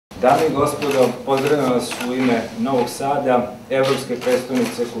Dame i gospodo, pozdravljam vas u ime Novog Sada, Evropske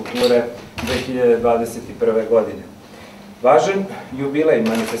prestonice kulture 2021. godine. Važan jubilej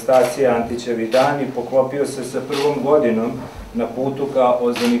manifestacije Антићеви dani poklopio se sa prvom godinom na putu ka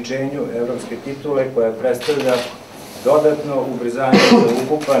ozvaničenju evropske titule koja predstavlja dodatno ubrzanje za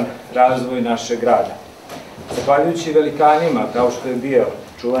ukupan razvoj našeg grada. Zahvaljujući velikanima kao što je bio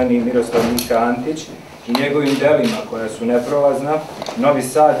čuveni Mika Антиć i njegovim delima koja su neprolazna, Novi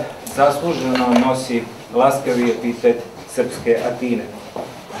Sad zaslужено nosi lаскави епитет Srpske Atine.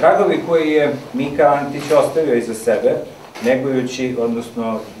 Tragovi koji je Mika Антиć ostavio iza sebe, negujući,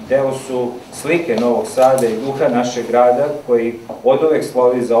 odnosno deo su slike Novog Sada i duha našeg grada koji oduvek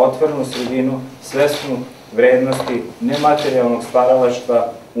slovi za otvorenu sredinu, svesnu vrednosti nematerijalnog stvaralaštva,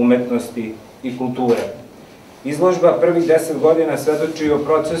 umetnosti i kulture. Izložba prvih 10 godina svedoči o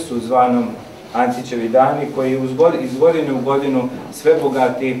procesu zvanom Антићеви dani koji je iz godine u godinu sve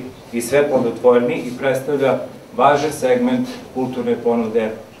bogatiji i sve plodotvorniji i predstavlja važan segment kulturne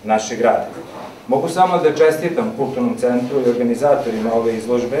ponude našeg grada. Mogu samo da čestitam Kulturnom centru i organizatorima ove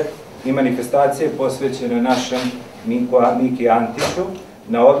izložbe i manifestacije posvećene našem Miki Антиću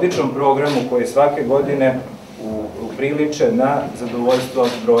na odličnom programu koji svake godine upriliče na zadovoljstvo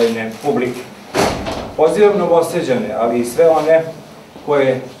brojne publike. Pozivam Novosađane, ali i sve one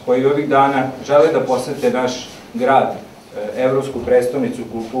koji ovih dana žele da posete naš grad, Evropsku prestonicu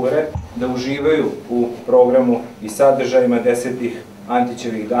kulture, da uživaju u programu i sadržajima 10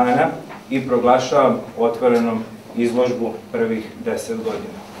 Антиćevih dana i proglašavam otvorenom izložbu prvih 10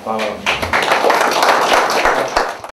 godina. Hvala vam.